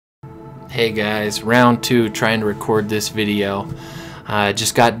Hey guys, round 2 trying to record this video. I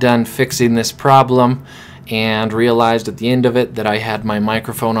just got done fixing this problem and realized at the end of it that I had my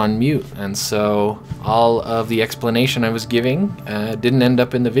microphone on mute, and so all of the explanation I was giving didn't end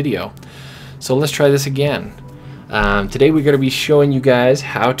up in the video. So let's try this again. Today we're going to be showing you guys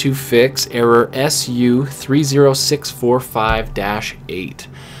how to fix error SU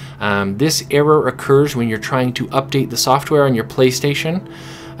 30645-8. This error occurs when you're trying to update the software on your PlayStation,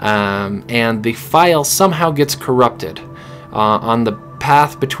 and the file somehow gets corrupted. On the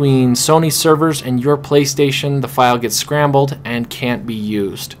path between Sony servers and your PlayStation, the file gets scrambled and can't be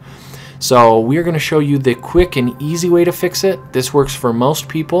used. So we're going to show you the quick and easy way to fix it. This works for most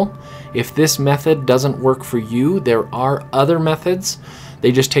people. If this method doesn't work for you, there are other methods.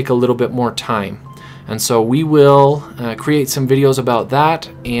 They just take a little bit more time. And so we will create some videos about that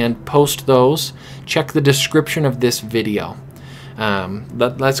and post those. Check the description of this video.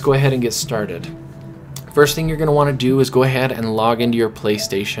 Let's go ahead and get started. First thing you're going to want to do is go ahead and log into your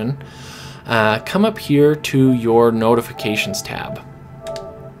PlayStation. Come up here to your notifications tab.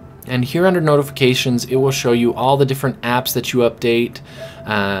 And here under notifications, it will show you all the different apps that you update,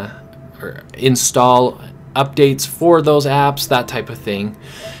 or install updates for those apps, that type of thing.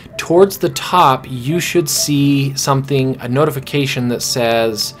 Towards the top, you should see a notification that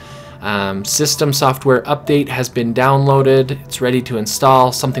says system software update has been downloaded, it's ready to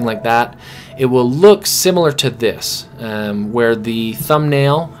install, something like that. It will look similar to this, where the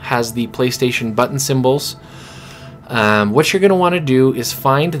thumbnail has the PlayStation button symbols. What you're going to want to do is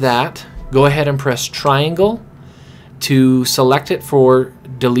find that, go ahead and press triangle to select it for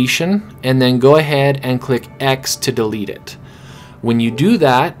deletion, and then go ahead and click X to delete it. When you do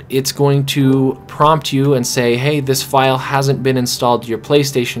that, it's going to prompt you and say, hey, this file hasn't been installed to your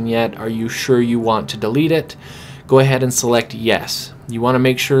PlayStation yet. Are you sure you want to delete it? Go ahead and select yes. You want to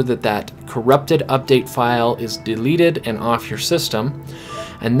make sure that that corrupted update file is deleted and off your system.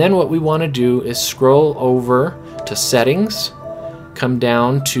 And then what we want to do is scroll over to Settings, come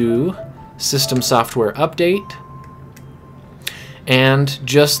down to System Software Update, and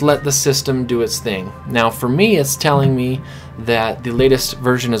just let the system do its thing. Now for me, it's telling me that the latest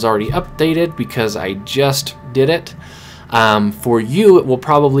version is already updated because I just did it. For you, it will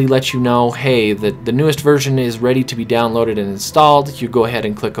probably let you know, hey, the newest version is ready to be downloaded and installed. You go ahead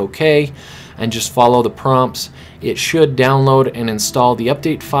and click OK and just follow the prompts. It should download and install the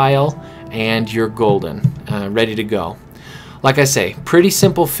update file, and you're golden, ready to go. Like I say, pretty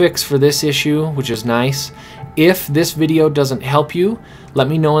simple fix for this issue, which is nice. If this video doesn't help you, let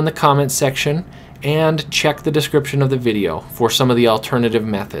me know in the comments section, and check the description of the video for some of the alternative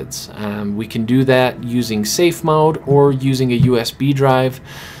methods. We can do that using safe mode or using a USB drive,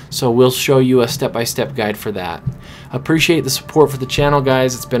 so we'll show you a step-by-step guide for that. Appreciate the support for the channel,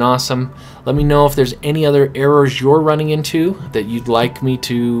 guys. It's been awesome. Let me know if there's any other errors you're running into that you'd like me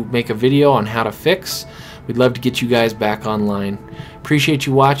to make a video on how to fix. We'd love to get you guys back online. Appreciate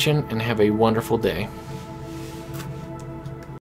you watching, and have a wonderful day.